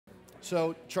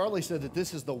So Charlie said that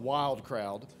this is the wild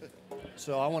crowd.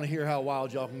 So I want to hear how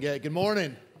wild y'all can get. Good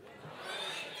morning.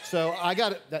 So I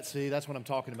got it. That's what I'm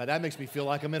talking about. That makes me feel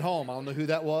like I'm at home. I don't know who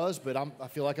that was, but I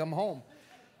feel like I'm home.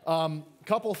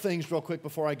 Couple things real quick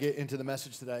before I get into the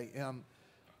message today.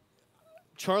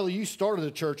 Charlie, you started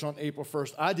a church on April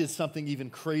 1st. I did something even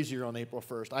crazier on April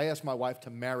 1st. I asked my wife to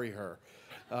marry her,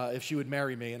 if she would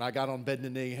marry me, and I got on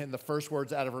bended knee, and the first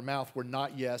words out of her mouth were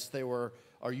not yes, they were,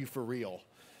 are you for real?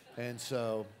 And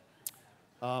so,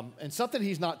 and something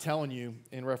he's not telling you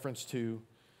in reference to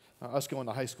us going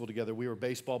to high school together, we were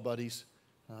baseball buddies.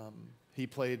 He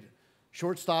played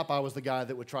shortstop. I was the guy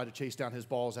that would try to chase down his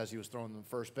balls as he was throwing them to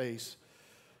first base.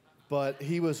 But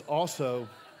he was also,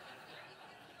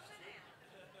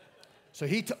 so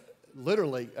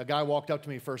literally, a guy walked up to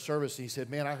me first service, and he said,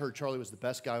 man, I heard Charlie was the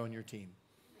best guy on your team.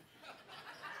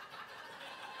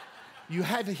 You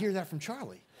had to hear that from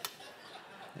Charlie.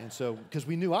 And so, because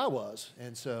we knew I was.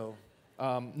 And so,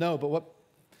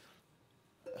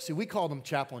 see, we called him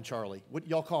Chaplain Charlie.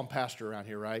 Y'all call him Pastor around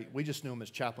here, right? We just knew him as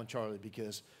Chaplain Charlie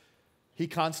because he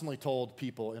constantly told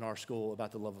people in our school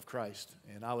about the love of Christ.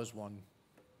 And I was one.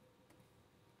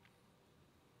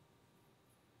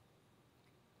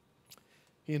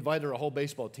 He invited our whole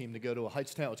baseball team to go to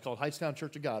Hightstown. It's called Hightstown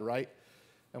Church of God, right?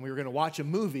 And we were going to watch a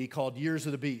movie called Years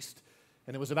of the Beast.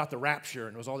 And it was about the rapture,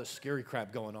 and it was all this scary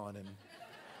crap going on. And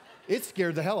it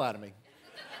scared the hell out of me.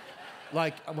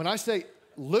 Like, when I say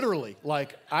literally,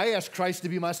 like, I asked Christ to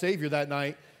be my Savior that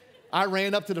night. I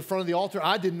ran up to the front of the altar.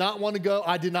 I did not want to go.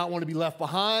 I did not want to be left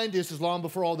behind. This is long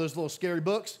before all those little scary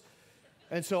books.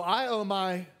 And so I owe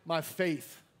my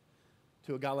faith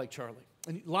to a guy like Charlie.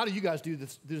 And a lot of you guys do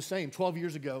the same. 12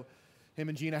 years ago, him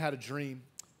and Gina had a dream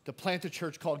to plant a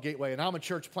church called Gateway. And I'm a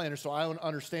church planter, so I don't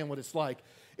understand what it's like.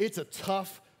 It's a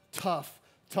tough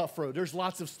road. There's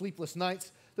lots of sleepless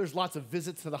nights. There's lots of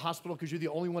visits to the hospital because you're the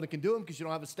only one that can do them because you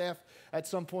don't have a staff at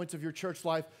some points of your church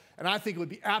life. And I think it would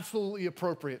be absolutely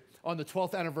appropriate on the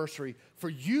 12th anniversary for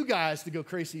you guys to go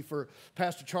crazy for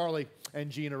Pastor Charlie and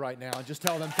Gina right now and just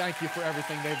tell them thank you for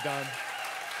everything they've done.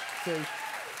 See,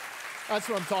 that's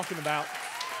what I'm talking about.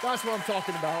 That's what I'm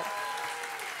talking about.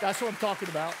 That's what I'm talking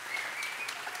about.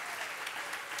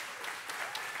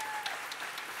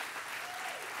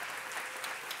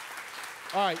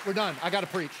 All right, we're done. I got to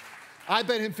preach. I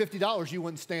bet him $50 you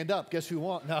wouldn't stand up. Guess who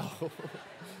won? No,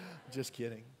 just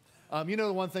kidding. You know,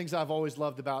 the one things I've always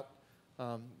loved about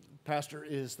Pastor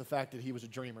is the fact that he was a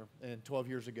dreamer. And 12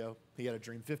 years ago, he had a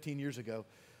dream. 15 years ago,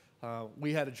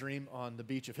 we had a dream on the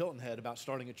beach of Hilton Head about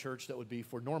starting a church that would be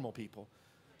for normal people.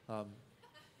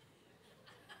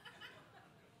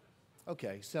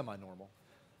 Okay, semi-normal.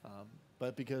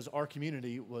 But because our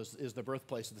community is the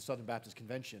birthplace of the Southern Baptist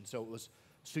Convention, so it was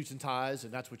suits and ties,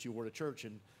 and that's what you wore to church.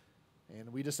 And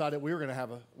we decided we were going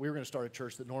to start a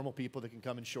church that normal people that can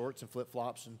come in shorts and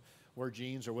flip-flops and wear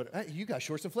jeans or whatever. Hey, you got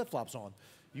shorts and flip-flops on.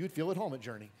 You would feel at home at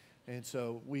Journey. And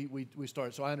so we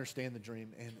started. So I understand the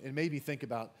dream. And it made me think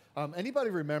about, anybody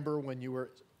remember when you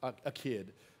were a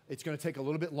kid? It's going to take a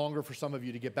little bit longer for some of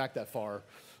you to get back that far.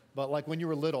 But like when you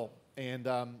were little and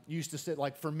you used to sit,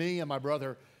 like for me and my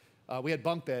brother, we had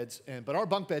bunk beds, but our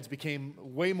bunk beds became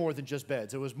way more than just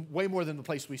beds. It was way more than the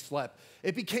place we slept.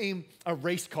 It became a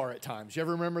race car at times. You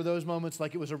ever remember those moments?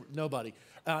 Like it was nobody.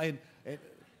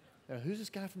 Who's this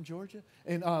guy from Georgia?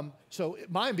 And so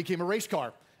mine became a race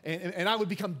car. And I would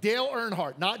become Dale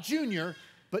Earnhardt, not Junior,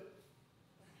 but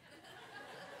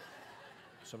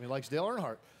somebody likes Dale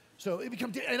Earnhardt. So it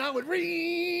became, and I would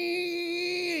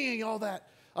ring all that.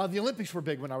 The Olympics were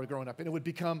big when I was growing up, and it would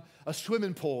become a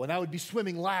swimming pool, and I would be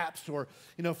swimming laps, or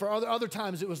for other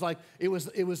times it was like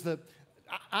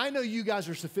I know you guys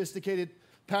are sophisticated.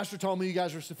 Pastor told me you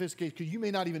guys are sophisticated because you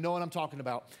may not even know what I'm talking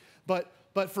about, but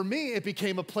for me it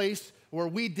became a place where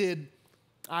we did.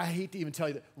 I hate to even tell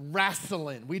you that,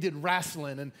 wrestling. We did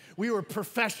wrestling, and we were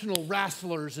professional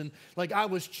wrestlers, and like I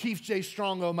was Chief Jay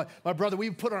Strongo, my brother. We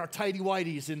would put on our tighty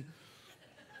whities and.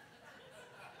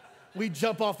 We'd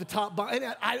jump off the top. And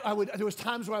there was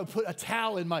times where I would put a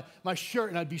towel in my shirt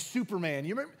and I'd be Superman.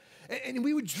 You remember? And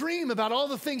we would dream about all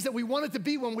the things that we wanted to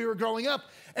be when we were growing up.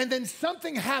 And then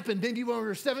something happened, maybe when we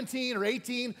were 17 or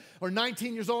 18 or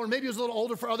 19 years old, or maybe it was a little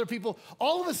older for other people.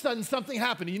 All of a sudden, something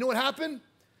happened. And you know what happened?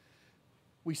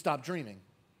 We stopped dreaming.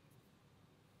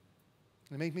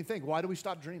 And it made me think, why do we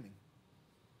stop dreaming?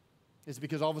 Is it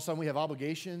because all of a sudden we have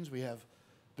obligations, we have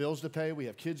bills to pay, we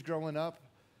have kids growing up?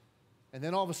 And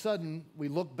then all of a sudden, we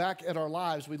look back at our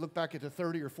lives, we look back at the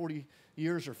 30 or 40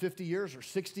 years or 50 years or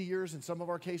 60 years. In some of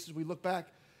our cases, we look back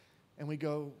and we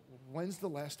go, when's the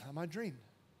last time I dreamed?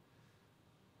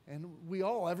 And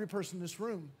every person in this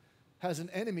room has an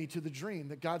enemy to the dream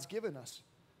that God's given us.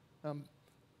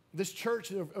 This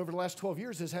church over the last 12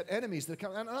 years has had enemies that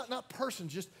come, not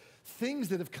persons, just things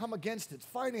that have come against it,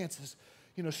 finances,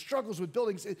 struggles with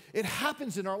buildings. It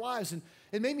happens in our lives. And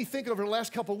it made me think over the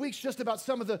last couple of weeks just about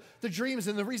some of the dreams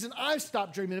and the reason I've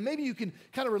stopped dreaming. And maybe you can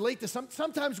kind of relate to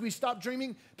sometimes we stop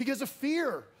dreaming because of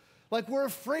fear. Like we're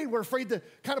afraid to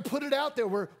kind of put it out there.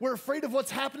 We're afraid of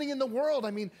what's happening in the world.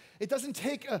 I mean, it doesn't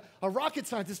take a rocket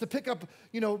scientist to pick up,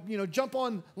 jump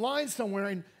online somewhere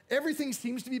and everything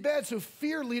seems to be bad. So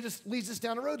fear leads us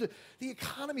down the road. The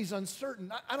economy's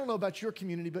uncertain. I don't know about your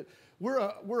community, but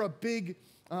we're a big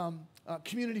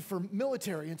community for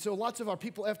military. And so lots of our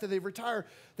people, after they retire,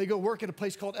 they go work at a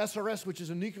place called SRS, which is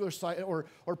a nuclear site, or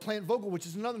Plant Vogtle, which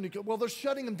is another nuclear. Well, they're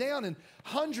shutting them down, and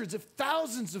hundreds of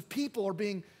thousands of people are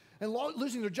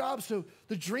losing their jobs, so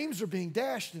the dreams are being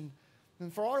dashed. And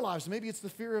for our lives, maybe it's the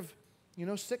fear of,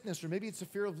 sickness, or maybe it's the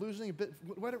fear of losing a bit,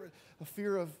 whatever, a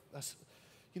fear of,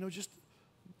 just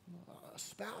a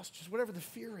spouse, just whatever the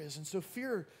fear is. And so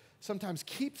fear sometimes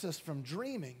keeps us from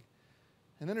dreaming.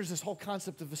 And then there's this whole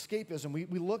concept of escapism.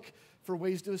 We look for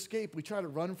ways to escape. We try to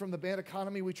run from the bad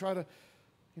economy. We try to,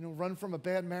 run from a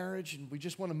bad marriage, and we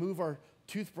just want to move our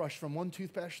toothbrush from one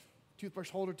toothbrush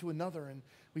holder to another, and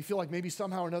we feel like maybe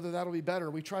somehow or another that'll be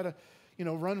better. We try to,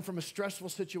 run from a stressful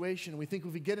situation. We think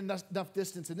if we get enough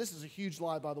distance, and this is a huge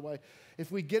lie, by the way,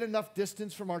 if we get enough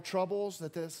distance from our troubles,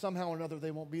 that somehow or another they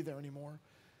won't be there anymore.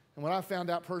 And what I found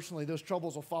out personally, those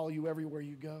troubles will follow you everywhere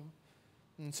you go.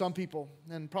 And some people,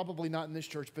 and probably not in this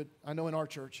church, but I know in our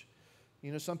church,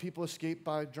 some people escape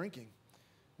by drinking,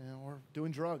 or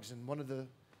doing drugs. And one of the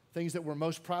things that we're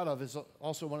most proud of is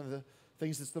also one of the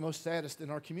things that's the most saddest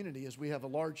in our community is we have a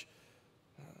large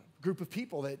group of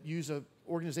people that use an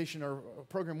organization or a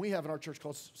program we have in our church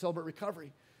called Celebrate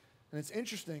Recovery. And it's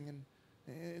interesting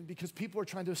and because people are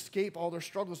trying to escape all their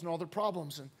struggles and all their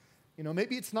problems. And,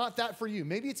 maybe it's not that for you.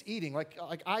 Maybe it's eating. Like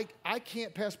I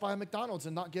can't pass by a McDonald's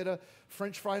and not get a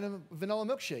French fry and a vanilla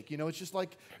milkshake. It's just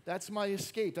like that's my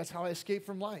escape. That's how I escape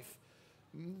from life.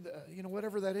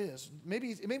 Whatever that is. Maybe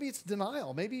it's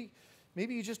denial. Maybe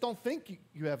you just don't think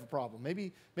you have a problem.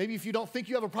 Maybe if you don't think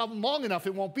you have a problem long enough,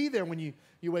 it won't be there when you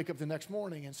wake up the next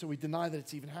morning. And so we deny that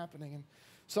it's even happening. And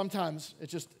sometimes it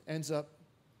just ends up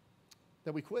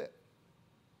that we quit.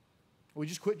 We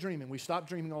just quit dreaming. We stop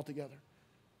dreaming altogether.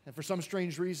 And for some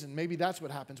strange reason, maybe that's what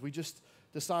happens. We just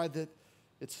decide that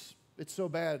it's so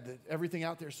bad, that everything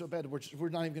out there is so bad, we're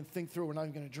not even going to think through, we're not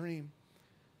even going to dream.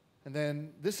 And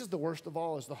then this is the worst of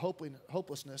all, is the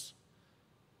hopelessness.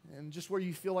 And just where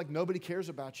you feel like nobody cares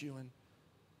about you. And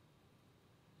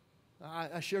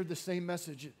I shared the same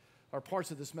message, or parts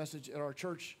of this message, at our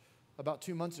church about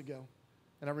 2 months ago.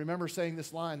 And I remember saying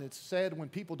this line: it's sad when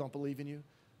people don't believe in you,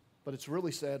 but it's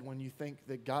really sad when you think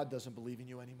that God doesn't believe in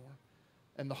you anymore.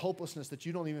 And the hopelessness that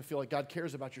you don't even feel like God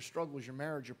cares about your struggles, your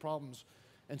marriage, your problems.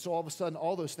 And so all of a sudden,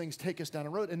 all those things take us down a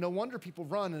road. And no wonder people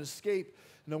run and escape.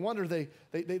 No wonder they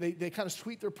kind of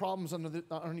sweep their problems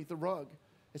underneath the rug.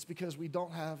 It's because we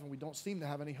don't seem to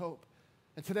have any hope.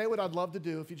 And today what I'd love to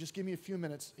do, if you just give me a few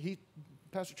minutes,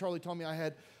 Pastor Charlie told me I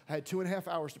had 2.5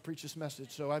 hours to preach this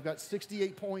message. So I've got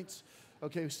 68 points.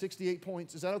 Okay, 68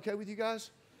 points. Is that okay with you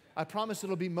guys? I promise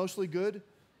it'll be mostly good.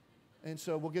 And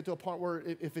so we'll get to a part where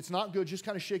if it's not good, just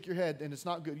kind of shake your head and it's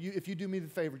not good. If you do me the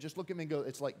favor, just look at me and go,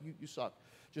 it's like, you suck.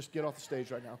 Just get off the stage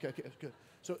right now. Okay, good.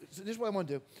 So this is what I want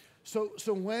to do.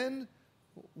 So when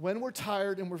we're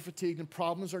tired and we're fatigued and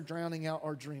problems are drowning out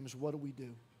our dreams, what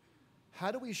do?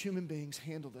 How do we as human beings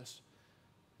handle this?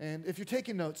 And if you're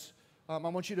taking notes, I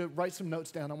want you to write some notes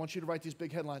down. I want you to write these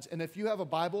big headlines. And if you have a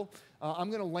Bible,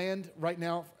 I'm going to land right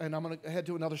now, and I'm going to head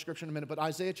to another scripture in a minute, but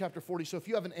Isaiah chapter 40. So if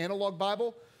you have an analog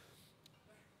Bible,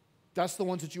 that's the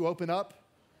ones that you open up.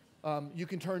 You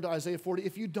can turn to Isaiah 40.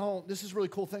 If you don't, this is a really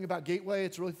cool thing about Gateway.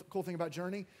 It's a really cool thing about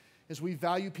Journey, is we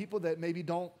value people that maybe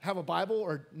don't have a Bible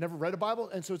or never read a Bible,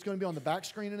 and so it's going to be on the back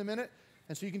screen in a minute,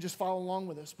 and so you can just follow along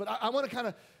with us. But I want to kind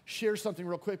of share something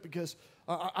real quick because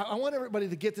I want everybody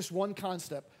to get this one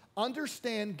concept.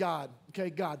 Understand God, okay,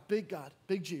 God, big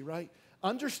G, right?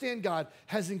 Understand God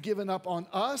hasn't given up on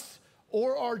us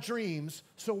or our dreams,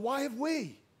 so why have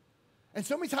we? And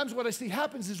so many times what I see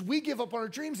happens is we give up on our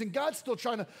dreams and God's still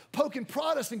trying to poke and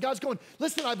prod us, and God's going,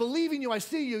 listen, I believe in you, I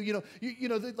see you,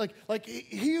 like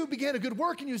he who began a good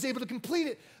work and he was able to complete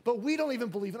it, but we don't even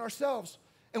believe in ourselves.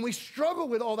 And we struggle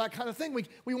with all that kind of thing.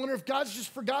 We wonder if God's just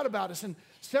forgot about us. And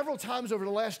several times over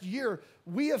the last year,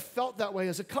 we have felt that way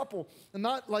as a couple, and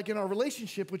not like in our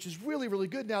relationship, which is really, really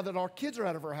good now that our kids are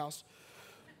out of our house.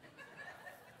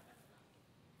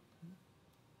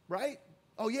 Right?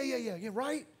 Oh, yeah,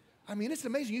 right? I mean, it's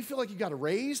amazing. You feel like you got a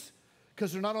raise.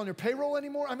 because they're not on their payroll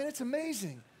anymore. I mean, it's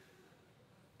amazing.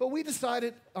 But we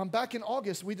decided, back in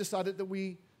August, we decided that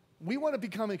we want to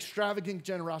become extravagant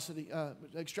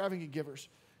givers.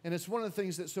 And it's one of the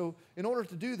things that, so in order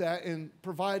to do that and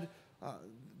provide,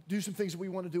 do some things that we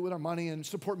want to do with our money and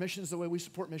support missions the way we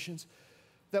support missions,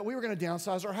 that we were going to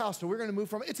downsize our house. So we're going to move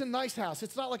from, it's a nice house.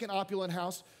 It's not like an opulent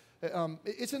house.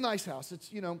 It's a nice house.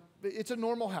 It's, it's a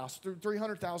normal house,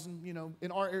 300,000,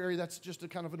 in our area, that's just a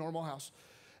kind of a normal house.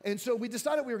 And so we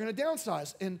decided we were going to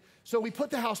downsize. And so we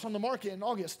put the house on the market in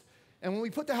August. And when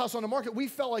we put the house on the market, we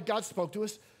felt like God spoke to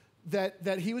us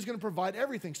that he was going to provide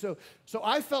everything. So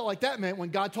I felt like that meant when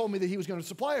God told me that he was going to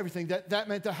supply everything, that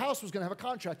meant the house was going to have a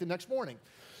contract the next morning.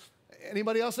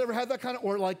 Anybody else ever had that kind of,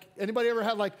 or like anybody ever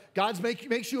had like God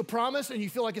makes you a promise and you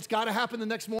feel like it's got to happen the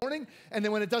next morning, and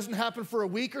then when it doesn't happen for a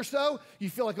week or so, you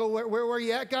feel like, oh, where were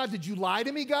you at, God? Did you lie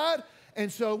to me, God?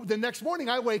 And so the next morning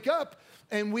I wake up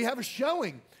and we have a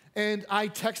showing, and I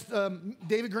text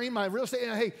David Green, my real estate,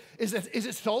 and hey, is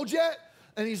it sold yet?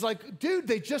 And he's like, dude,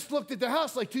 they just looked at the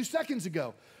house like 2 seconds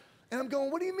ago. And I'm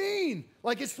going, what do you mean?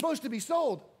 Like it's supposed to be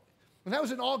sold. And that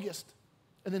was in August.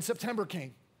 And then September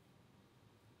came.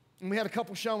 And we had a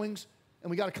couple showings,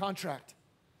 and we got a contract.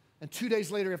 And 2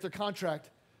 days later, after contract,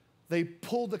 they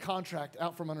pulled the contract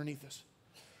out from underneath us.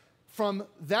 From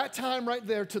that time right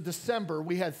there to December,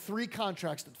 we had 3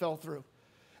 contracts that fell through.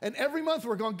 And every month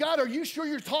we're going, God, are you sure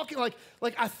you're talking? Like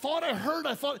I thought I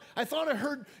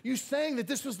heard you saying that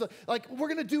this was we're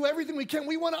going to do everything we can.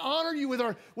 We want to honor you with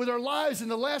our lives. In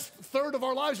the last third of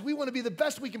our lives, we want to be the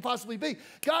best we can possibly be.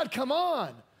 God, come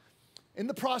on. In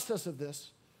the process of this,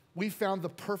 we found the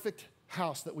perfect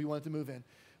house that we wanted to move in.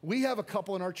 We have a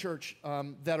couple in our church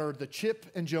that are the Chip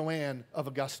and Joanne of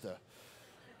Augusta.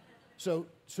 So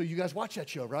you guys watch that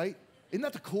show, right? Isn't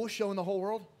that the coolest show in the whole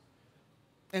world?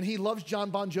 And he loves John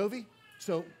Bon Jovi.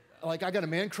 So I got a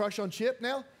man crush on Chip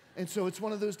now. And so it's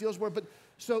one of those deals where,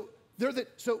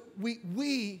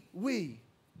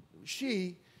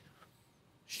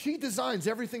 she designs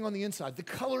everything on the inside, the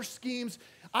color schemes.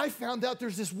 I found out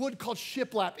there's this wood called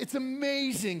shiplap. It's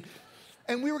amazing.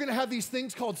 And we were gonna have these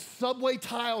things called subway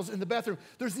tiles in the bathroom.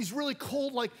 There's these really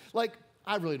cold,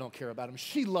 I really don't care about them.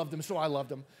 She loved them, so I loved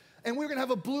them. And we were gonna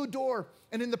have a blue door.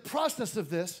 And in the process of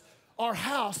this, our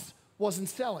house wasn't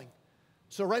selling.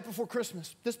 So right before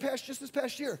Christmas, this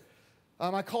past year,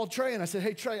 I called Trey and I said,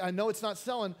 hey, Trey, I know it's not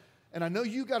selling, and I know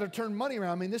you gotta turn money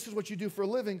around. I mean, this is what you do for a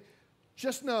living.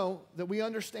 Just know that we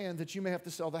understand that you may have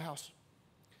to sell the house.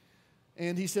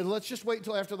 And he said, let's just wait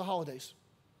until after the holidays.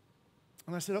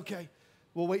 And I said, okay,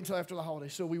 we'll wait until after the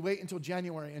holidays. So we wait until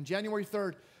January. And January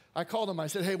 3rd, I called him. I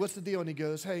said, hey, what's the deal? And he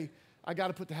goes, hey, I got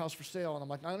to put the house for sale. And I'm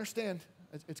like, I understand.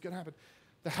 It's going to happen.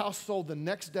 The house sold the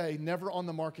next day, never on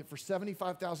the market, for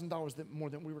 $75,000 more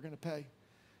than we were going to pay.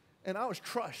 And I was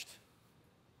crushed.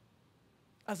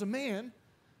 As a man,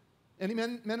 any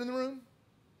men in the room?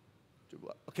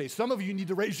 Okay, some of you need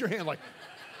to raise your hand like,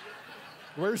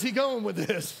 where's he going with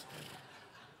this?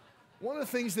 One of the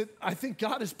things that I think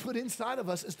God has put inside of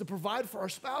us is to provide for our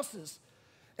spouses.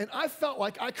 And I felt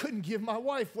like I couldn't give my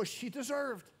wife what she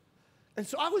deserved. And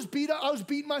so I was beat up. I was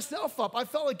beating myself up. I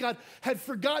felt like God had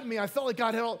forgotten me. I felt like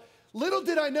God had all. Little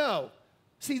did I know.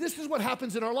 See, this is what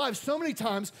happens in our lives. So many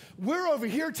times, we're over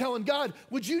here telling God,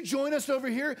 would you join us over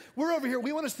here? We're over here.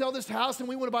 We want to sell this house, and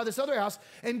we want to buy this other house.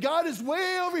 And God is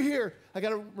way over here. I got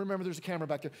to remember there's a camera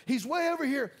back there. He's way over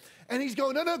here. And he's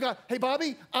going, no, God. Hey,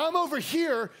 Bobby, I'm over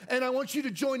here, and I want you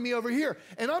to join me over here.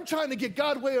 And I'm trying to get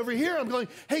God way over here. I'm going,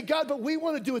 hey, God, but we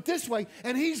want to do it this way.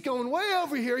 And he's going way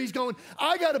over here. He's going,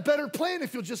 I got a better plan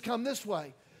if you'll just come this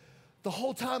way. The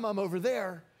whole time I'm over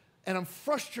there, and I'm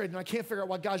frustrated, and I can't figure out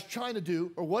what God's trying to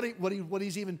do or what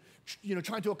he's even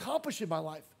trying to accomplish in my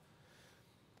life.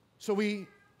 So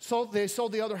they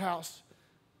sold the other house.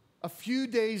 A few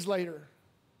days later,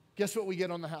 guess what we get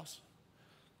on the house?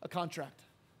 A contract.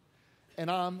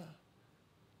 And I'm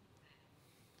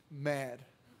mad.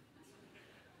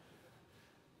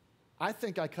 I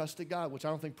think I cussed at God, which I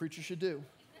don't think preachers should do.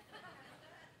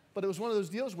 But it was one of those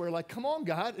deals where, like, come on,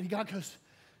 God. And God goes,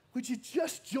 would you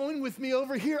just join with me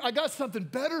over here? I got something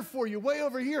better for you way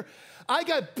over here. I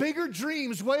got bigger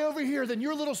dreams way over here than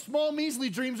your little small measly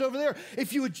dreams over there.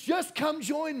 If you would just come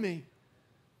join me.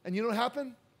 And you know what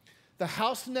happened? The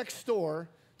house next door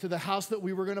to the house that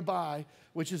we were going to buy,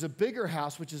 which is a bigger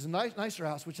house, which is a nicer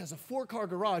house, which has a 4-car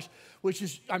garage, which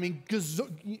is,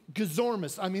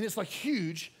 gazormous. I mean, it's like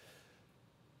huge.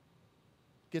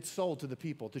 Gets sold to the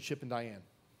people, to Chip and Diane.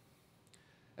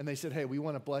 And they said, hey, we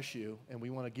want to bless you, and we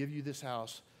want to give you this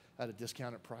house at a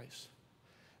discounted price.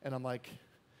 And I'm like,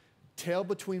 tail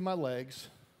between my legs.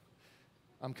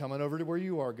 I'm coming over to where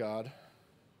you are, God.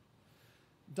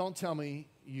 Don't tell me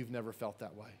you've never felt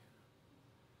that way.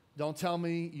 Don't tell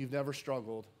me you've never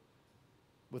struggled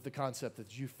with the concept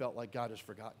that you felt like God has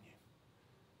forgotten you.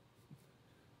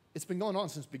 It's been going on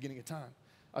since the beginning of time.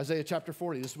 Isaiah chapter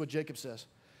 40, this is what Jacob says.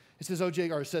 It says,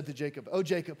 said to Jacob, "O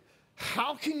Jacob,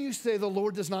 how can you say the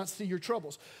Lord does not see your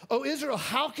troubles? O Israel,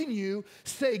 how can you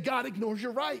say God ignores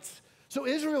your rights?" So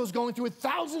Israel is going through it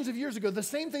thousands of years ago, the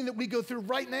same thing that we go through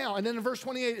right now. And then in verse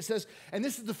 28 it says, and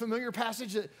this is the familiar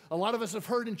passage that a lot of us have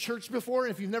heard in church before.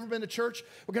 And if you've never been to church,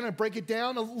 we're going to break it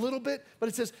down a little bit. But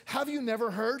it says, have you never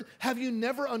heard? Have you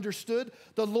never understood?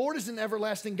 The Lord is an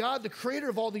everlasting God, the creator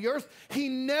of all the earth. He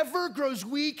never grows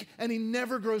weak and he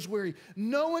never grows weary.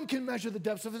 No one can measure the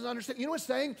depths of his understanding. You know what it's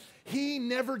saying? He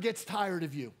never gets tired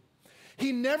of you.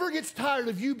 He never gets tired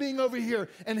of you being over here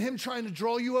and him trying to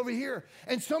draw you over here.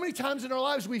 And so many times in our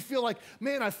lives we feel like,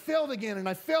 man, I failed again and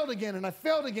I failed again and I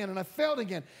failed again and I failed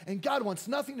again. And God wants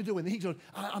nothing to do with it. He goes,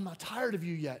 I'm not tired of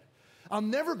you yet. I'll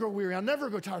never grow weary. I'll never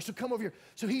grow tired. So come over here.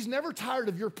 So he's never tired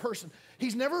of your person.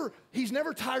 He's never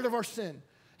tired of our sin.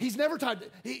 He's never tired.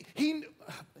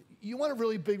 You want a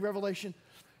really big revelation?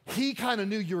 He kind of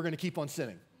knew you were going to keep on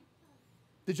sinning.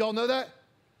 Did y'all know that?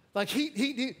 Like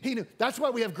he knew. That's why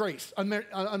we have grace,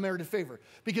 unmerited favor,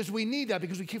 because we need that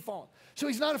because we keep falling. So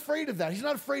he's not afraid of that. He's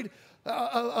not afraid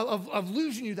of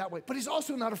losing you that way, but he's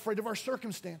also not afraid of our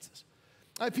circumstances.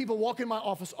 I have people walk in my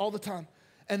office all the time,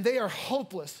 and they are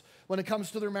hopeless when it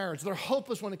comes to their marriage. They're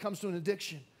hopeless when it comes to an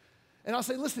addiction. And I'll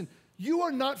say, listen, you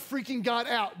are not freaking God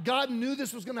out. God knew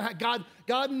this was going to happen.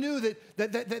 God knew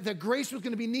that grace was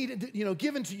going to be needed,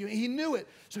 given to you. He knew it,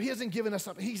 so he hasn't given us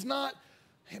up. He's not,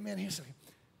 hey man,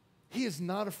 he is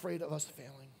not afraid of us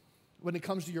failing. When it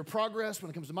comes to your progress, when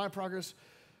it comes to my progress,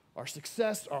 our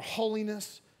success, our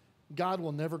holiness, God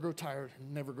will never grow tired,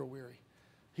 never grow weary.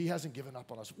 He hasn't given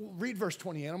up on us. Read verse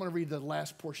 28. I'm going to read the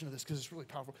last portion of this because it's really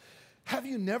powerful. Have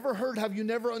you never heard, have you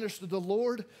never understood? The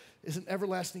Lord is an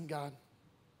everlasting God.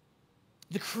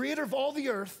 The creator of all the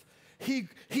earth. He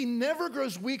never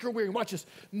grows weak or weary. Watch this.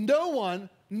 No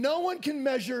one can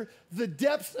measure the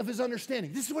depths of his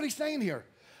understanding. This is what he's saying here.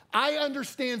 I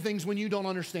understand things when you don't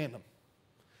understand them.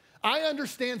 I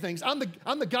understand things. I'm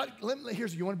the God.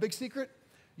 You want a big secret?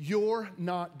 You're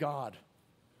not God.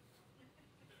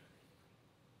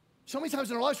 So many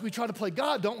times in our lives we try to play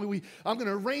God, don't we? I'm going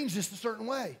to arrange this a certain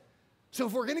way. So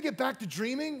if we're going to get back to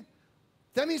dreaming,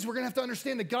 that means we're going to have to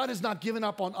understand that God has not given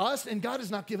up on us and God has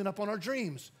not given up on our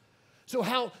dreams. So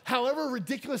however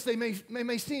ridiculous they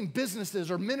may seem,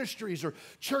 businesses or ministries or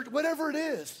church, whatever it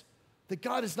is, that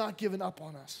God has not given up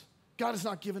on us. God has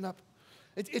not given up.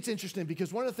 It's interesting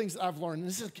because one of the things that I've learned, and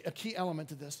this is a key element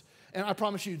to this, and I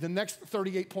promise you the next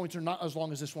 38 points are not as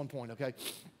long as this one point, okay?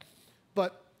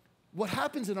 But what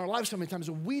happens in our lives so many times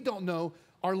is we don't know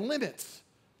our limits.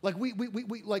 Like we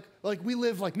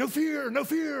live like no fear, no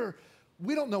fear.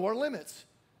 We don't know our limits.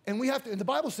 And we have to, and the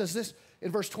Bible says this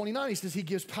in verse 29, he says, he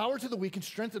gives power to the weak and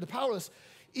strength to the powerless.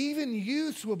 Even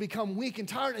youths will become weak and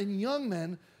tired, and young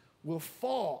men will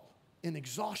fall in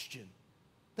exhaustion.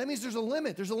 That means there's a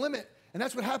limit. There's a limit. And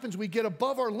that's what happens. We get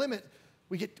above our limit.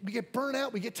 We get burnt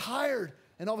out. We get tired.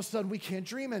 And all of a sudden, we can't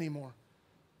dream anymore.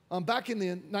 Back in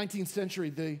the 19th century,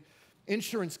 the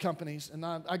insurance companies, and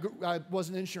I was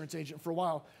an insurance agent for a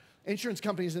while, insurance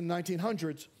companies in the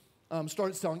 1900s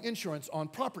started selling insurance on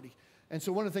property. And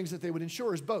so one of the things that they would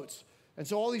insure is boats. And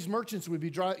so all these merchants would be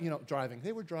driving.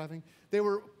 They were driving. They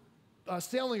were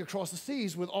sailing across the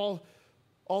seas with all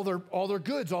their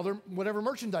goods, all their whatever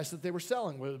merchandise that they were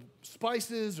selling, with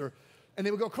spices, and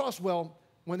they would go across. Well,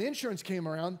 when the insurance came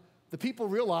around, the people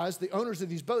realized, the owners of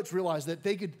these boats realized that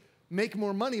they could make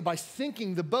more money by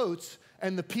sinking the boats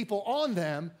and the people on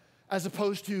them as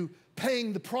opposed to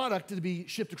paying the product to be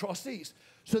shipped across seas.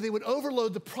 So they would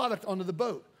overload the product onto the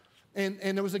boat. And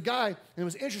there was a guy, and it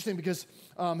was interesting because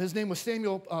his name was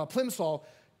Samuel Plimsoll.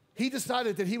 He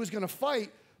decided that he was going to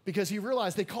fight because he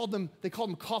realized they called them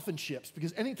coffin ships,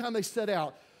 because anytime they set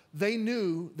out, they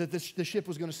knew that the ship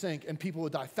was going to sink and people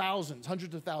would die. Thousands,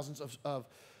 hundreds of thousands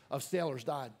of sailors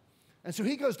died. And so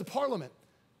he goes to Parliament,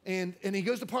 and he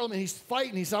goes to Parliament, and he's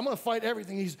fighting. He said, I'm going to fight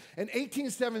everything. In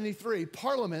 1873,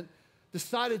 Parliament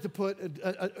decided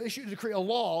to issue a decree, a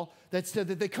law that said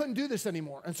that they couldn't do this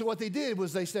anymore. And so what they did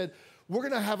was they said, we're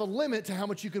going to have a limit to how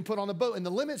much you can put on the boat. And the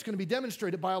limit's going to be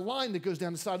demonstrated by a line that goes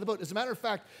down the side of the boat. As a matter of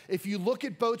fact, if you look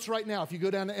at boats right now, if you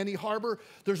go down to any harbor,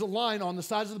 there's a line on the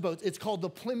sides of the boats. It's called the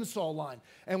Plimsoll line.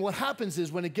 And what happens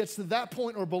is when it gets to that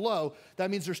point or below, that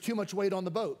means there's too much weight on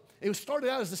the boat. It started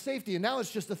out as a safety, and now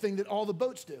it's just a thing that all the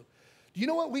boats do. Do you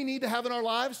know what we need to have in our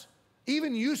lives?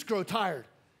 Even youths grow tired.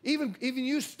 Even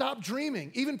you stop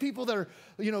dreaming. Even people that are,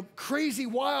 crazy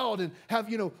wild and have,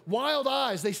 wild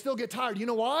eyes, they still get tired. You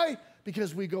know why?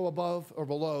 Because we go above or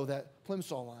below that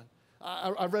plimsoll line.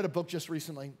 I read a book just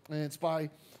recently, and it's by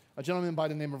a gentleman by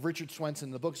the name of Richard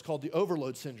Swenson. The book's called The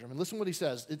Overload Syndrome. And listen to what he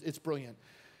says. It's brilliant.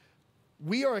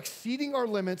 We are exceeding our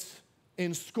limits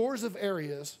in scores of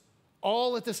areas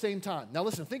all at the same time. Now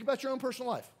listen, think about your own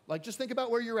personal life. Like, just think about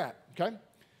where you're at, okay?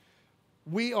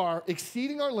 We are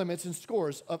exceeding our limits in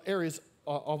scores of areas,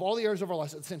 of all the areas of our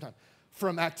lives at the same time.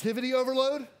 From activity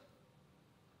overload,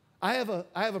 I have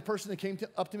a person that came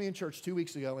up to me in church 2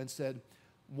 weeks ago and said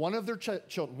one of their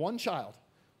children, one child,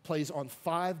 plays on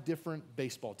 5 different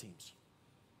baseball teams.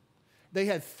 They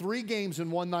had 3 games in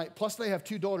one night, plus they have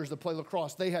 2 daughters that play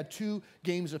lacrosse. They had 2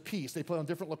 games apiece. They play on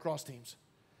different lacrosse teams.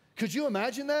 Could you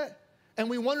imagine that? And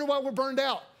we wonder why we're burned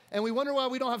out, and we wonder why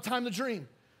we don't have time to dream.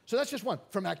 So that's just one.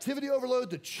 From activity overload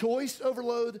to choice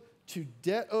overload to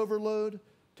debt overload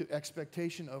to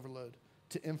expectation overload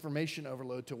to information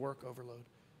overload to work overload.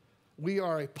 We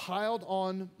are a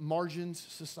piled-on margins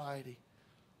society.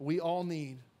 We all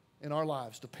need in our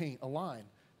lives to paint a line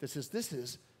that says this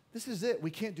is it.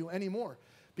 We can't do any more.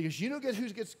 Because you know who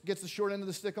gets the short end of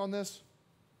the stick on this?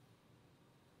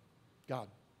 God.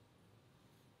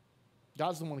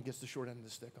 God's the one that gets the short end of the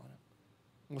stick on it.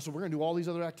 And so we're going to do all these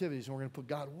other activities, and we're going to put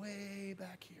God way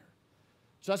back here.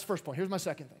 So that's the first point. Here's my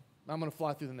second thing. I'm going to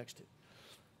fly through the next 2.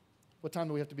 What time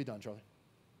do we have to be done, Charlie?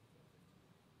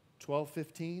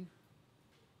 12:15?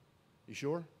 You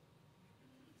sure?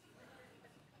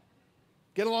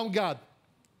 Get along with God.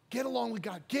 Get along with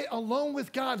God. Get alone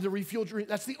with God to refuel dreams.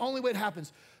 That's the only way it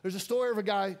happens. There's a story of a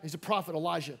guy, he's a prophet,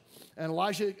 Elijah. And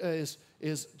Elijah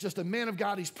is just a man of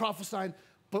God. He's prophesying.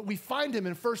 But we find him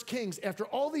in 1 Kings after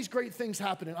all these great things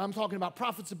happening. I'm talking about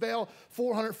prophets of Baal,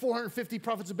 450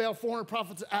 prophets of Baal, 400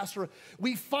 prophets of Asherah.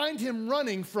 We find him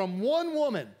running from one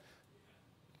woman.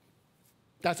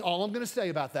 That's all I'm going to say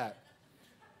about that.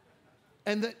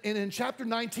 And in chapter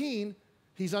 19,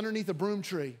 he's underneath a broom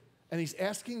tree, and he's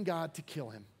asking God to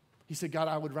kill him. He said, God,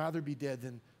 I would rather be dead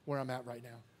than where I'm at right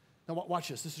now. Now watch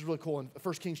this. This is really cool. In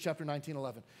 1 Kings chapter 19,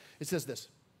 11, it says this.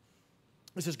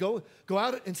 It says, go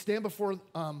out and stand before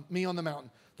me on the mountain,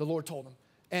 the Lord told him.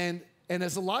 And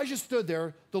as Elijah stood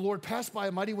there, the Lord passed by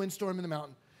a mighty windstorm in the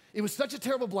mountain. It was such a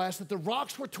terrible blast that the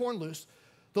rocks were torn loose.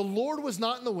 The Lord was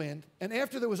not in the wind, and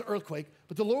after there was an earthquake,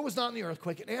 but the Lord was not in the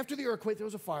earthquake, and after the earthquake there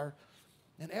was a fire,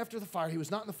 and after the fire he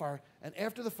was not in the fire, and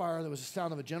after the fire there was a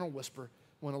sound of a gentle whisper.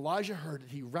 When Elijah heard it,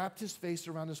 he wrapped his face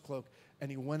around his cloak,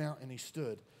 and he went out and he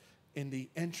stood in the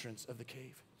entrance of the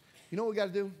cave. You know what we got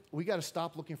to do? We got to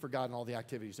stop looking for God in all the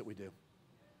activities that we do,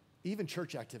 even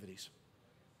church activities.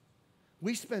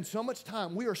 We spend so much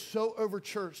time. We are so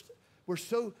over-churched. We're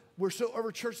so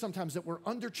over-churched sometimes that we're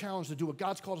under-challenged to do what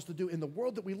God's called us to do in the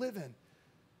world that we live in.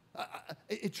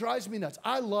 It drives me nuts.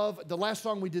 I love, the last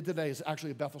song we did today is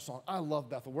actually a Bethel song. I love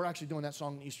Bethel. We're actually doing that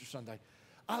song on Easter Sunday.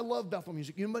 I love Bethel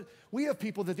music. You know what? We have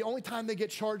people that the only time they get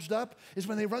charged up is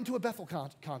when they run to a Bethel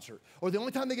concert. Or the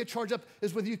only time they get charged up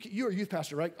is with you're a youth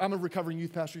pastor, right? I'm a recovering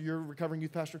youth pastor. You're a recovering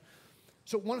youth pastor.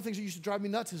 So one of the things that used to drive me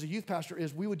nuts as a youth pastor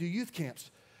is we would do youth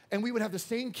camps. And we would have the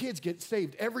same kids get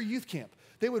saved every youth camp.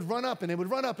 They would run up and they would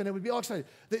run up and they would be all excited.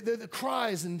 The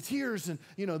cries and tears and,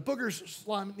 boogers,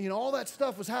 slime, all that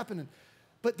stuff was happening.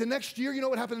 But the next year, you know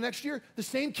what happened the next year? The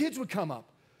same kids would come up.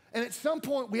 And at some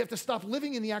point, we have to stop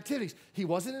living in the activities. He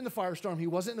wasn't in the firestorm. He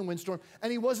wasn't in the windstorm. And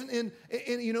he wasn't in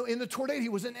the tornado. He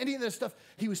wasn't in any of that stuff.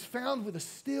 He was found with a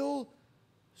still,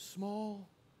 small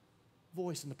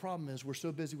voice. And the problem is we're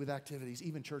so busy with activities,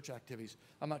 even church activities.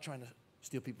 I'm not trying to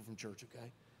steal people from church,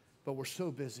 okay? But we're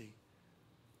so busy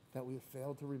that we have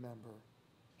failed to remember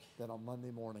that on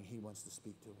Monday morning, he wants to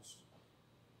speak to us.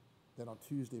 That on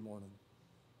Tuesday morning.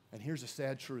 And here's a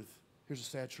sad truth. Here's a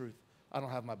sad truth. I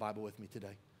don't have my Bible with me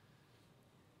today.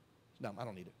 No, I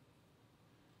don't need it.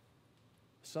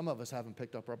 Some of us haven't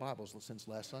picked up our Bibles since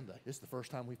last Sunday. It's the first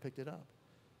time we've picked it up.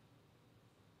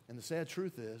 And the sad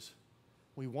truth is,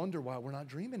 we wonder why we're not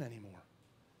dreaming anymore.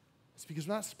 It's because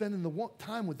we're not spending the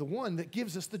time with the one that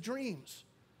gives us the dreams.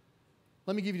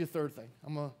 Let me give you the third thing.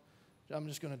 I'm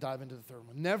just going to dive into the third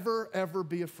one. Never, ever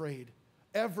be afraid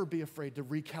to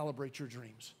recalibrate your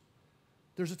dreams.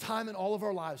 There's a time in all of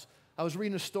our lives. I was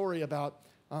reading a story about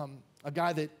a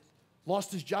guy that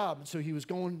lost his job, and so he was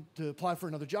going to apply for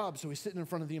another job. So he's sitting in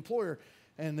front of the employer,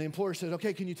 and the employer said,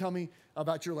 okay, can you tell me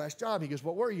about your last job? He goes,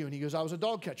 what were you? And he goes, I was a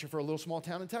dog catcher for a little small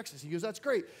town in Texas. He goes, that's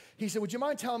great. He said, would you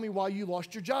mind telling me why you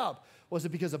lost your job? Was it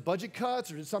because of budget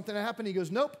cuts or did something happen? He goes,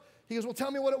 nope. He goes, well,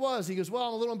 tell me what it was. He goes, well,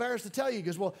 I'm a little embarrassed to tell you. He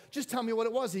goes, well, just tell me what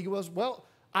it was. He goes, well,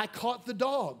 I caught the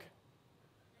dog.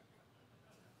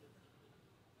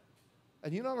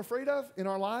 And you know what I'm afraid of in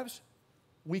our lives?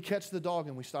 We catch the dog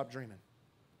and we stop dreaming.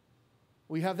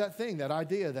 We have that thing, that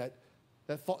idea, that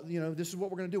thought, this is what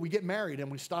we're going to do. We get married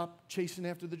and we stop chasing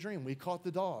after the dream. We caught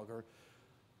the dog. Or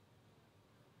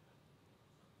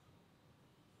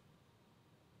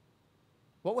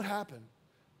what would happen?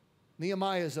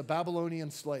 Nehemiah is a Babylonian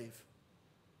slave.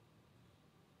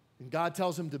 And God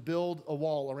tells him to build a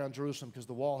wall around Jerusalem because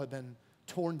the wall had been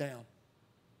torn down.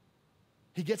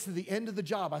 He gets to the end of the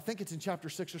job. I think it's in chapter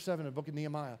 6 or 7 of the book of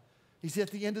Nehemiah. He's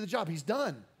at the end of the job. He's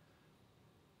done.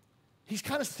 He's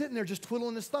kind of sitting there just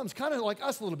twiddling his thumbs, kind of like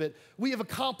us a little bit. We have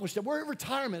accomplished it. We're at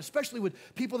retirement, especially with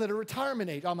people that are retirement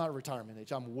age. I'm not at retirement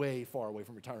age. I'm way far away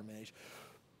from retirement age.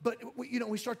 But,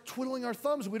 we start twiddling our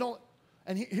thumbs. We don't.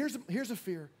 And here's a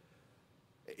fear.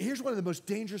 Here's one of the most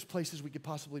dangerous places we could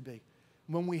possibly be.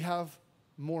 When we have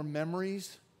more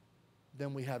memories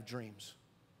than we have dreams.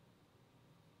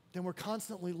 Then we're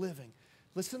constantly living.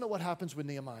 Listen to what happens with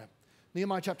Nehemiah.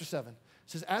 Nehemiah chapter 7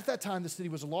 says, at that time the city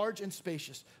was large and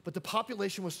spacious, but the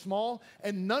population was small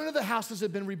and none of the houses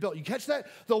had been rebuilt. You catch that?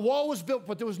 The wall was built,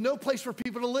 but there was no place for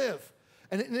people to live.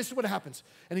 And this is what happens.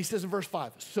 And he says in verse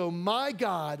 5, so my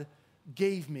God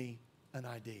gave me an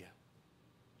idea.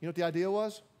 You know what the idea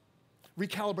was?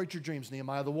 Recalibrate your dreams,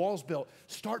 Nehemiah. The wall's built.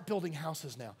 Start building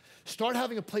houses now. Start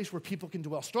having a place where people can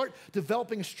dwell. Start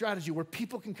developing a strategy where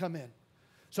people can come in.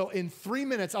 So in 3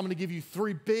 minutes, I'm going to give you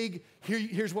three big,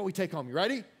 here's what we take home. You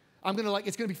ready?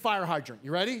 It's going to be fire hydrant.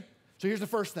 You ready? So here's the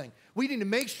first thing. We need to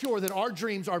make sure that our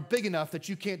dreams are big enough that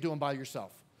you can't do them by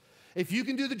yourself. If you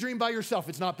can do the dream by yourself,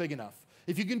 it's not big enough.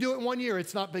 If you can do it in 1 year,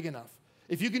 it's not big enough.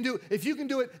 If you can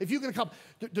accomplish,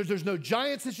 there's no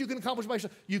giants that you can accomplish by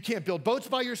yourself. You can't build boats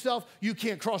by yourself. You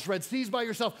can't cross Red Seas by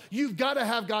yourself. You've got to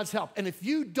have God's help. And if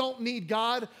you don't need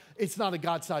God, it's not a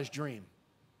God-sized dream.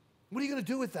 What are you going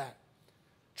to do with that?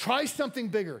 Try something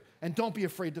bigger and don't be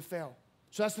afraid to fail.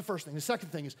 So that's the first thing. The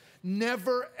second thing is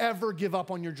never, ever give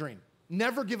up on your dream.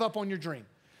 Never give up on your dream,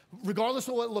 regardless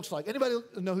of what it looks like. Anybody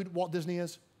know who Walt Disney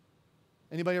is?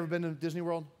 Anybody ever been to Disney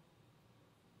World?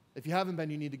 If you haven't been,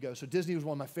 you need to go. So Disney was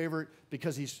one of my favorite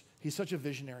because he's such a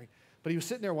visionary. But he was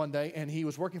sitting there one day and he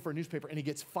was working for a newspaper and he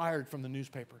gets fired from the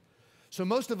newspaper. So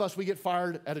most of us, we get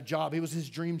fired at a job. It was his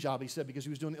dream job, he said, because he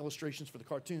was doing the illustrations for the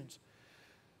cartoons.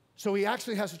 So he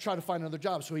actually has to try to find another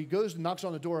job. So he goes and knocks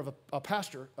on the door of a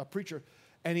pastor, a preacher,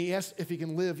 and he asks if he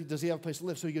can live, does he have a place to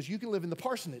live? So he goes, you can live in the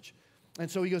parsonage. And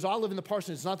so he goes, I'll live in the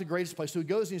parsonage. It's not the greatest place. So he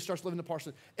goes and he starts living in the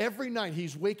parsonage. Every night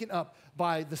he's waking up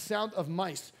by the sound of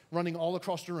mice running all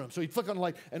across the room. So he'd flick on the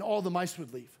light and all the mice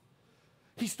would leave.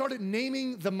 He started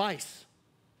naming the mice.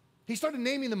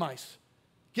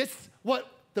 Guess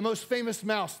what the most famous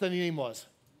mouse that he named was?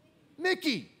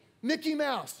 Mickey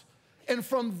Mouse. And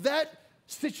from that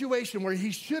situation where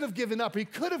he should have given up, he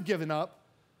could have given up,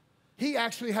 he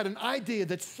actually had an idea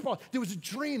that spawned, there was a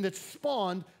dream that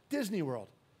spawned Disney World.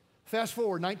 Fast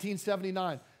forward,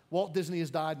 1979, Walt Disney has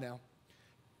died now.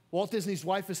 Walt Disney's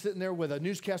wife is sitting there with a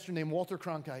newscaster named Walter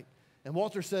Cronkite. And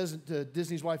Walter says to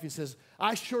Disney's wife, he says,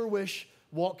 I sure wish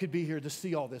Walt could be here to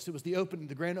see all this. It was the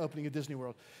grand opening of Disney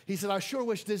World. He said, I sure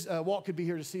wish Walt could be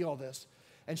here to see all this.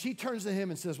 And she turns to him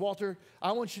and says, Walter,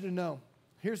 I want you to know,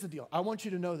 here's the deal. I want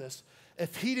you to know this.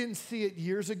 If he didn't see it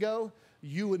years ago,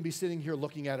 you wouldn't be sitting here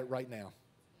looking at it right now.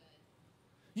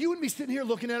 You wouldn't be sitting here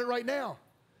looking at it right now.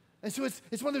 And so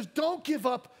it's one of those, don't give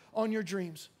up on your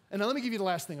dreams. And now let me give you the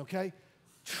last thing, okay?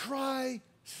 Try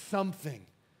something.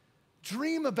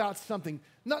 Dream about something.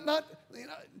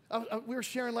 We were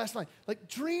sharing last night. Like,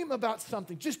 dream about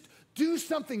something. Just do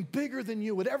something bigger than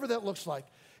you, whatever that looks like.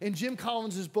 In Jim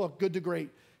Collins' book, Good to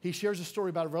Great, he shares a story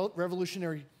about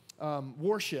revolutionary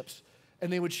warships.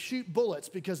 And they would shoot bullets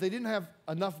because they didn't have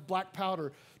enough black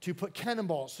powder to put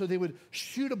cannonballs. So they would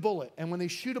shoot a bullet. And when they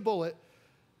shoot a bullet,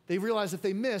 they realized if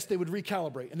they missed, they would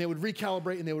recalibrate. And they would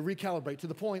recalibrate and they would recalibrate to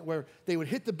the point where they would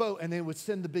hit the boat and they would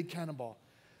send the big cannonball.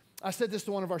 I said this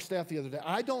to one of our staff the other day.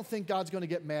 I don't think God's going to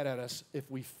get mad at us if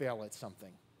we fail at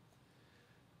something.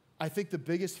 I think the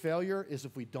biggest failure is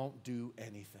if we don't do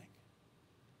anything.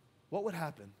 What would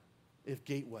happen if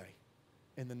Gateway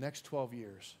in the next 12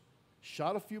 years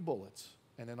shot a few bullets,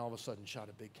 and then all of a sudden shot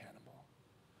a big cannonball?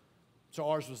 So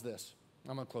ours was this.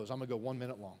 I'm going to close. I'm going to go 1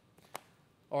 minute long.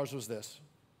 Ours was this.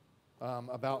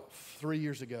 About 3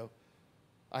 years ago,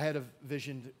 I had a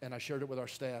vision, and I shared it with our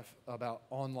staff about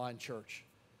online church.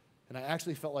 And I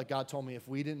actually felt like God told me if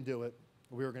we didn't do it,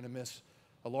 we were going to miss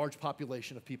a large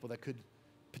population of people that could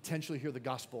potentially hear the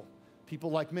gospel. People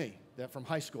like me, that from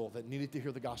high school, that needed to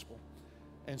hear the gospel.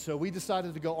 And so we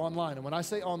decided to go online. And when I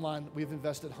say online, we've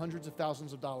invested hundreds of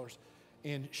thousands of dollars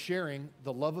in sharing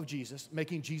the love of Jesus,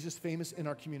 making Jesus famous in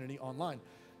our community online.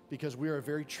 because we are a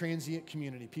very transient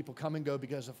community. People come and go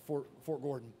because of Fort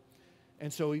Gordon.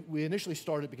 And so we initially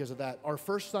started because of that. Our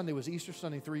first Sunday was Easter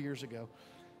Sunday 3 years ago.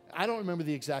 I don't remember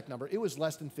the exact number. It was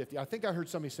less than 50. I think I heard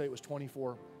somebody say it was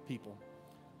 24 people.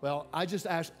 Well, I just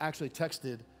actually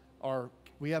texted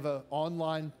we have an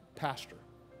online pastor.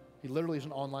 He literally is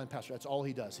an online pastor. That's all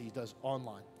he does. He does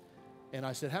online. And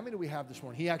I said, how many do we have this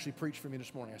morning? He actually preached for me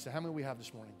this morning. I said, how many do we have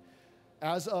this morning?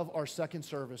 As of our second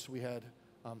service, we had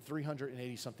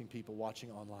 380-something people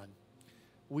watching online.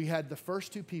 We had the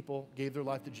first 2 people gave their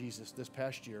life to Jesus this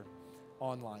past year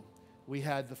online. We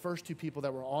had the first 2 people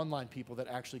that were online people that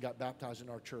actually got baptized in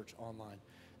our church online.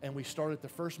 And we started the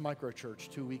first micro church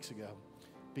 2 weeks ago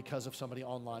because of somebody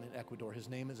online in Ecuador. His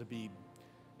name is Abib.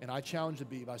 And I challenged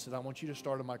Abib. I said, I want you to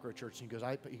start a micro church. And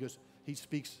he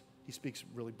speaks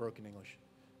really broken English.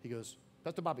 He goes,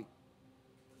 Pastor Bobby,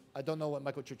 I don't know what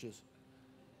micro church is.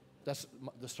 That's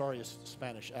the sorriest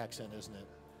Spanish accent, isn't it?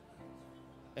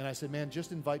 And I said, man,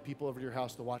 just invite people over to your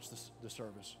house to watch the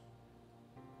service.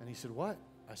 And he said, what?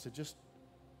 I said, just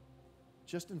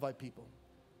invite people.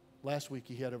 Last week,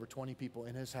 he had over 20 people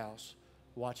in his house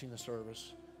watching the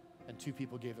service, and 2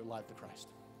 people gave their life to Christ.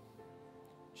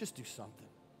 Just do something.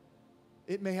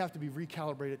 It may have to be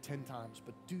recalibrated 10 times,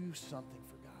 but do something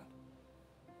for God.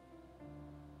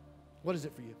 What is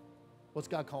it for you? What's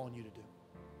God calling you to do?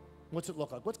 What's it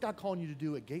look like? What's God calling you to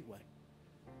do at Gateway?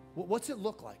 What's it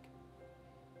look like?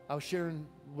 I was sharing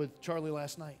with Charlie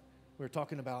last night. We were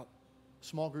talking about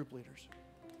small group leaders.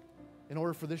 In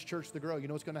order for this church to grow, you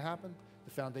know what's going to happen?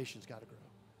 The foundation's got to grow.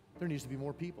 There needs to be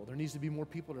more people. There needs to be more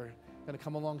people that are going to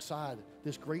come alongside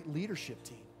this great leadership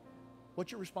team.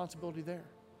 What's your responsibility there?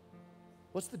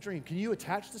 What's the dream? Can you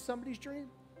attach to somebody's dream?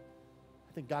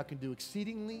 I think God can do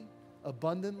exceedingly,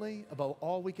 abundantly, above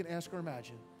all we can ask or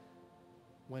imagine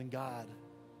when God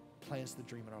plants the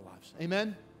dream in our lives.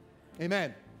 Amen?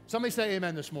 Amen. Somebody say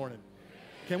amen this morning.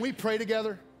 Can we pray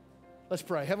together? Let's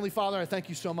pray. Heavenly Father, I thank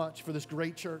you so much for this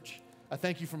great church. I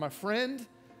thank you for my friend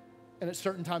and at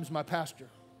certain times my pastor,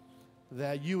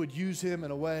 that you would use him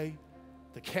in a way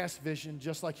to cast vision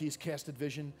just like he's casted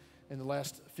vision in the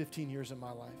last 15 years of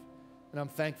my life. And I'm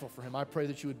thankful for him. I pray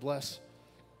that you would bless,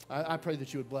 I pray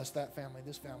that you would bless that family,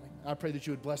 this family. I pray that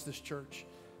you would bless this church.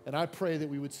 And I pray that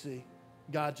we would see,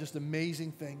 God, just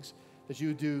amazing things, that you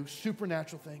would do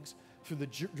supernatural things through the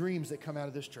dreams that come out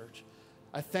of this church.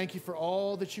 I thank you for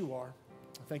all that you are.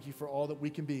 I thank you for all that we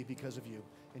can be because of you.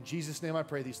 In Jesus' name I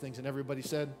pray these things. And everybody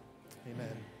said,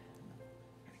 amen.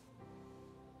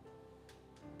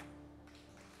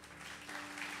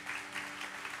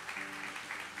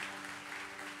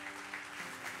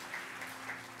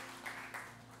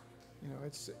 You know,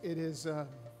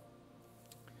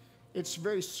 it's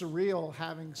very surreal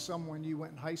having someone you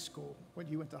went to high school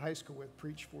with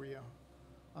preach for you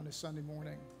on a Sunday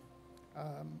morning.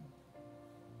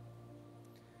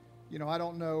 You know, I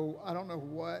don't know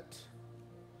what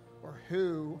or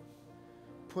who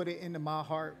put it into my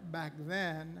heart back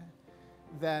then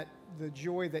that the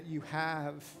joy that you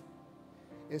have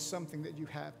is something that you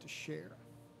have to share,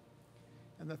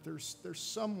 and that there's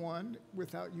someone,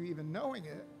 without you even knowing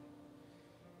it,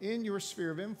 in your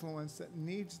sphere of influence that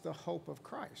needs the hope of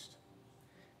Christ.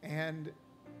 And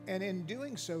in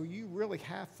doing so, you really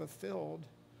have fulfilled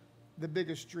the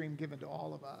biggest dream given to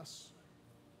all of us.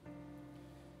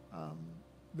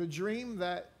 The dream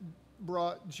that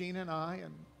brought Gina and I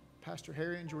and Pastor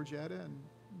Harry and Georgetta and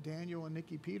Daniel and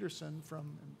Nikki Peterson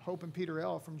from Hope and Peter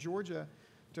L. from Georgia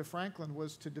to Franklin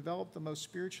was to develop the most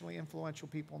spiritually influential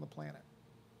people on the planet.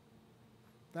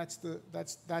 That's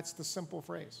the simple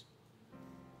phrase.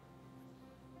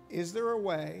 Is there a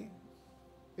way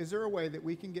that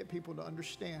we can get people to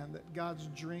understand that God's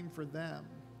dream for them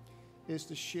is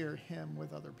to share Him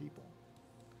with other people?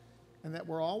 And that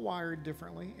we're all wired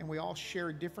differently, and we all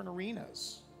share different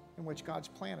arenas in which God's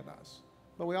planted us,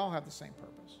 but we all have the same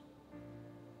purpose.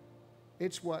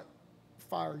 It's what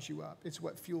fires you up. It's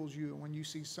what fuels you when you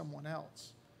see someone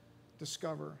else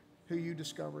discover who you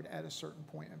discovered at a certain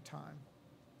point in time.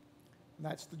 And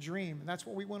that's the dream, and that's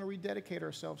what we want to rededicate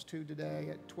ourselves to today.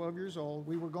 At 12 years old,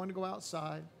 we were going to go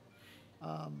outside.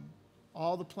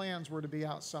 All the plans were to be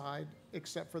outside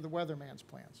except for the weatherman's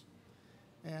plans.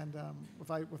 And if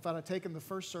I'd have taken the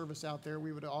first service out there,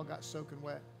 we would have all got soaking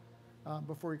wet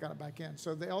before we got it back in.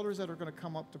 So the elders that are going to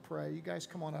come up to pray, you guys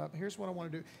come on up. Here's what I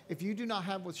want to do. If you do not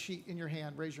have a sheet in your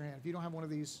hand, raise your hand. If you don't have one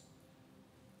of these,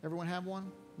 everyone have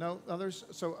one? No? Others?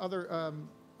 So other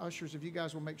ushers, if you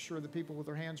guys will make sure the people with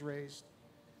their hands raised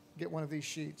get one of these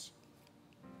sheets.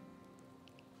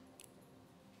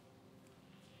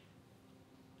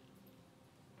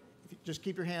 Just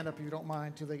keep your hand up if you don't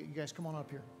mind till you guys come on up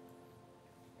here.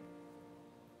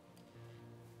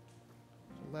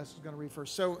 Les is going to read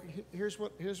first. So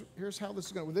here's how this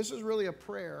is going. This is really a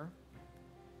prayer,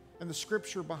 and the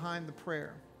scripture behind the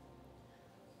prayer.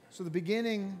 So the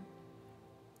beginning,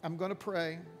 I'm going to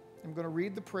pray. I'm going to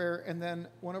read the prayer, and then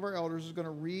one of our elders is going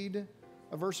to read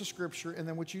a verse of scripture, and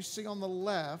then what you see on the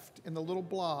left in the little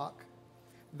block,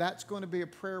 that's going to be a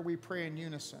prayer we pray in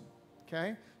unison.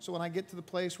 Okay? So when I get to the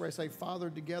place where I say, Father,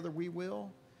 together we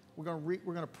will, we're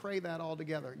going to pray that all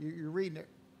together. You're reading it,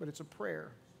 but it's a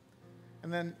prayer.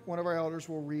 And then one of our elders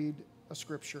will read a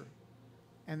scripture,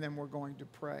 and then we're going to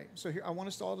pray. So here, I want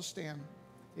us all to stand,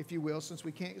 if you will, since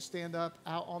we can't stand up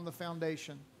out on the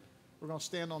foundation. We're going to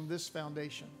stand on this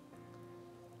foundation.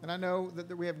 And I know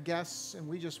that we have guests, and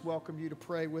we just welcome you to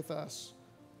pray with us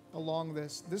along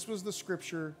this. This was the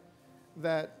scripture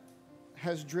that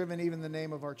has driven even the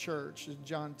name of our church,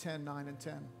 John 10, 9 and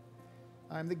 10.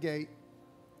 I am the gate.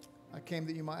 I came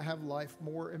that you might have life,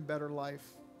 more and better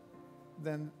life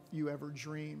than you ever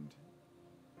dreamed.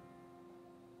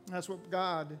 That's what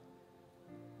God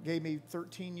gave me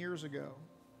 13 years ago.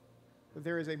 That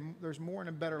there's more and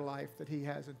a better life that He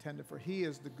has intended for. He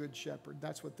is the Good Shepherd.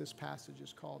 That's what this passage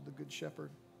is called, the Good Shepherd.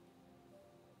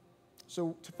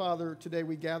 So, Father, today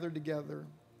we gather together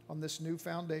on this new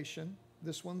foundation.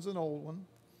 This one's an old one,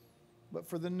 but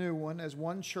for the new one, as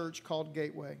one church called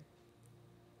Gateway,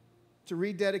 to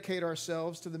rededicate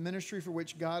ourselves to the ministry for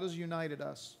which God has united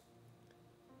us.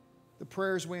 The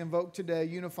prayers we invoke today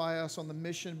unify us on the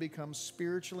mission to become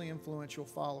spiritually influential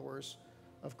followers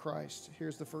of Christ.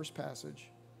 Here's the first passage.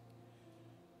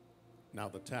 Now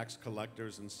the tax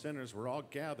collectors and sinners were all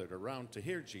gathered around to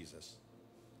hear Jesus.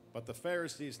 But the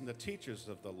Pharisees and the teachers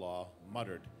of the law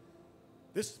muttered,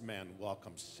 "This man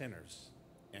welcomes sinners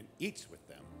and eats with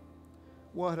them."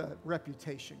 What a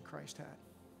reputation Christ had.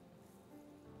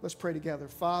 Let's pray together.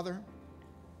 Father,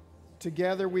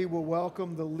 together we will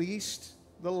welcome the least,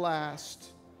 the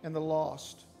last, and the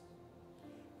lost.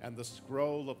 And the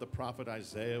scroll of the prophet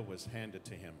Isaiah was handed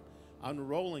to him.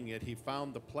 Unrolling it, he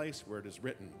found the place where it is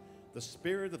written, "The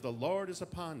Spirit of the Lord is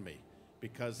upon me,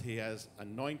 because he has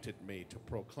anointed me to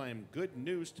proclaim good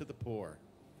news to the poor.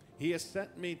 He has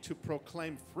sent me to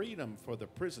proclaim freedom for the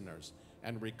prisoners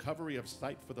and recovery of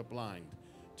sight for the blind,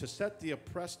 to set the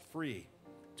oppressed free,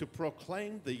 to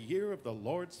proclaim the year of the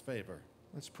Lord's favor."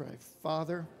 Let's pray.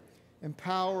 Father,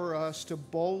 empower us to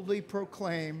boldly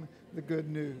proclaim the good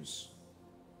news.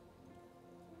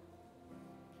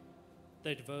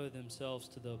 They devoted themselves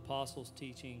to the apostles'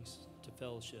 teachings, to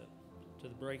fellowship, to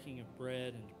the breaking of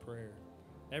bread, and to prayer.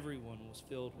 Everyone was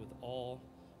filled with awe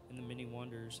in the many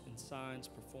wonders and signs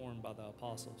performed by the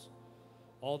apostles.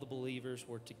 All the believers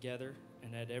were together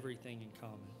and had everything in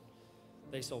common.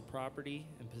 They sold property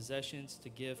and possessions to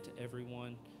give to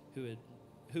everyone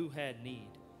who had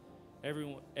need.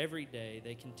 Every day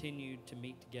they continued to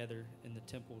meet together in the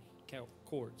temple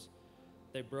courts.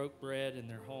 They broke bread in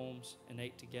their homes and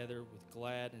ate together with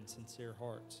glad and sincere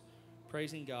hearts,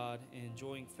 praising God and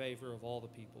enjoying favor of all the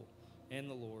people. And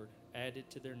the Lord added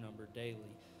to their number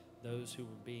daily those who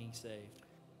were being saved.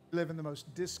 We live in the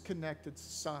most disconnected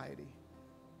society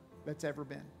that's ever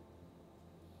been.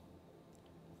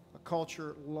 A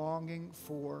culture longing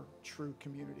for true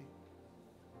community.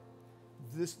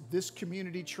 This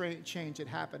community change that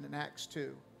happened in Acts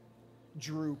 2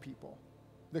 drew people.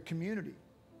 The community,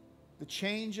 the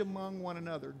change among one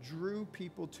another, drew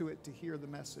people to it to hear the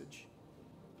message.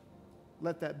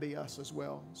 Let that be us as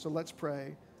well. So let's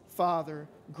pray. Father,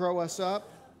 grow us up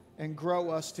and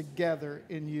grow us together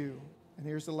in you. And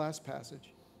here's the last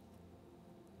passage.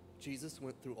 Jesus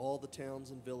went through all the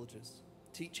towns and villages,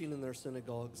 teaching in their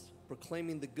synagogues,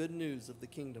 proclaiming the good news of the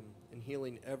kingdom, and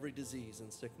healing every disease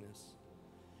and sickness.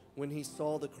 When he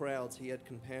saw the crowds, he had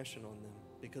compassion on them,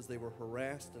 because they were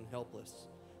harassed and helpless,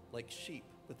 like sheep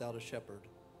without a shepherd.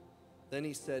 Then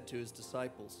he said to his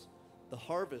disciples, "The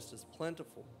harvest is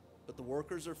plentiful, but the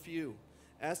workers are few.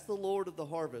 Ask the Lord of the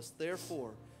harvest,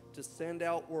 therefore, to send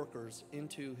out workers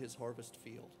into his harvest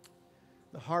field."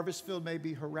 The harvest field may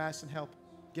be harassed and helpless.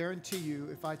 Guarantee you,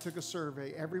 if I took a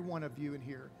survey, every one of you in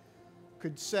here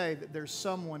could say that there's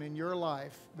someone in your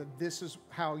life that this is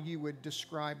how you would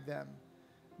describe them.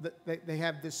 That they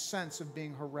have this sense of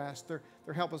being harassed. They're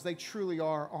helpless. They truly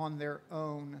are on their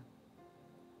own.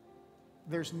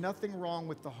 There's nothing wrong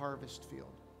with the harvest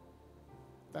field.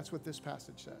 That's what this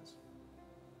passage says.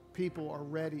 People are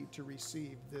ready to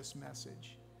receive this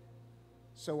message.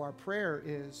 So our prayer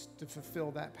is to fulfill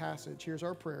that passage. Here's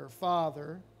our prayer.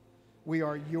 Father, we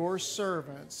are your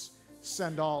servants.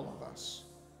 Send all of us.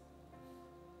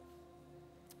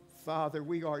 Father,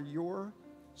 we are your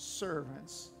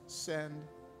servants. Send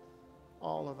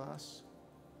all of us.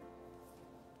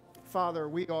 Father,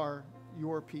 we are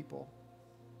your people.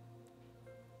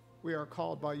 We are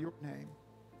called by your name.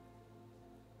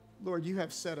 Lord, you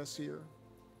have set us here.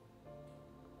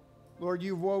 Lord,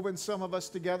 you've woven some of us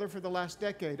together for the last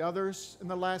decade, others in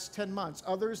the last 10 months,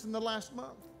 others in the last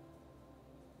month.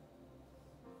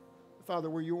 Father,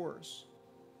 we're yours,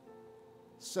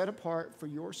 set apart for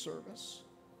your service.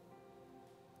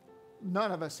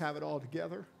 None of us have it all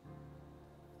together.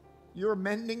 You're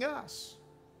mending us.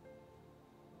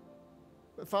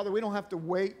 But Father, we don't have to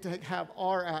wait to have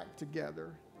our act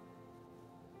together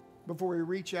before we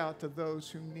reach out to those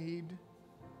who need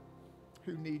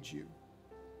you.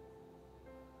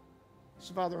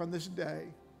 So Father, on this day,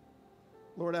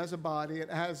 Lord, as a body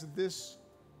and as this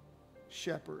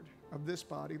shepherd of this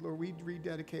body, Lord, we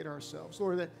rededicate ourselves.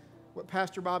 Lord, that what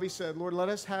Pastor Bobby said, Lord, let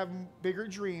us have bigger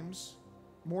dreams,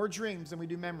 more dreams than we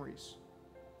do memories.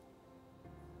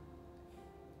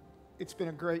 It's been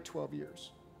a great 12 years.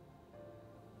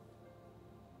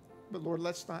 But Lord,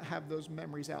 let's not have those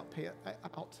memories outstrip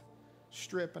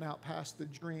and outpass the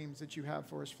dreams that you have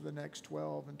for us for the next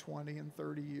 12 and 20 and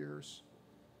 30 years.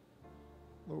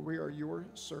 Lord, we are your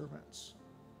servants.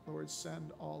 Lord,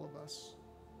 send all of us.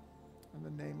 In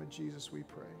the name of Jesus we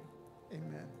pray.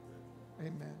 Amen.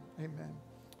 Amen. Amen.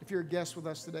 If you're a guest with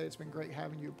us today, it's been great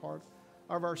having you a part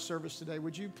of our service today.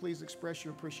 Would you please express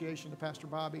your appreciation to Pastor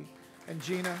Bobby and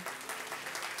Gina?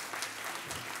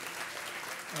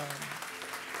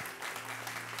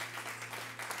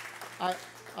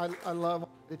 I love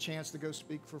the chance to go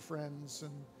speak for friends,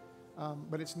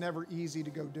 but it's never easy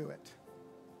to go do it.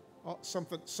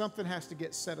 Something has to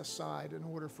get set aside in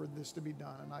order for this to be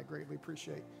done, and I greatly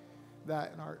appreciate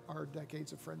that in our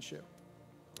decades of friendship.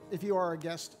 If you are a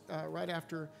guest right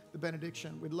after the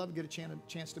benediction, we'd love to get a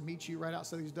chance to meet you right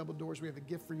outside these double doors. We have a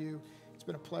gift for you. It's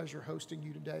been a pleasure hosting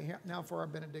you today. Now for our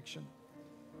benediction.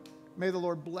 May the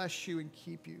Lord bless you and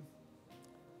keep you.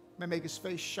 May make his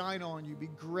face shine on you, be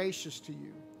gracious to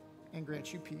you, and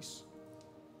grant you peace.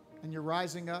 And you're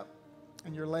rising up,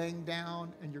 and you're laying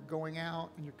down, and you're going out,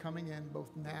 and you're coming in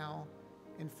both now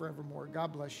and forevermore.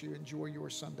 God bless you. Enjoy your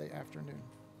Sunday afternoon.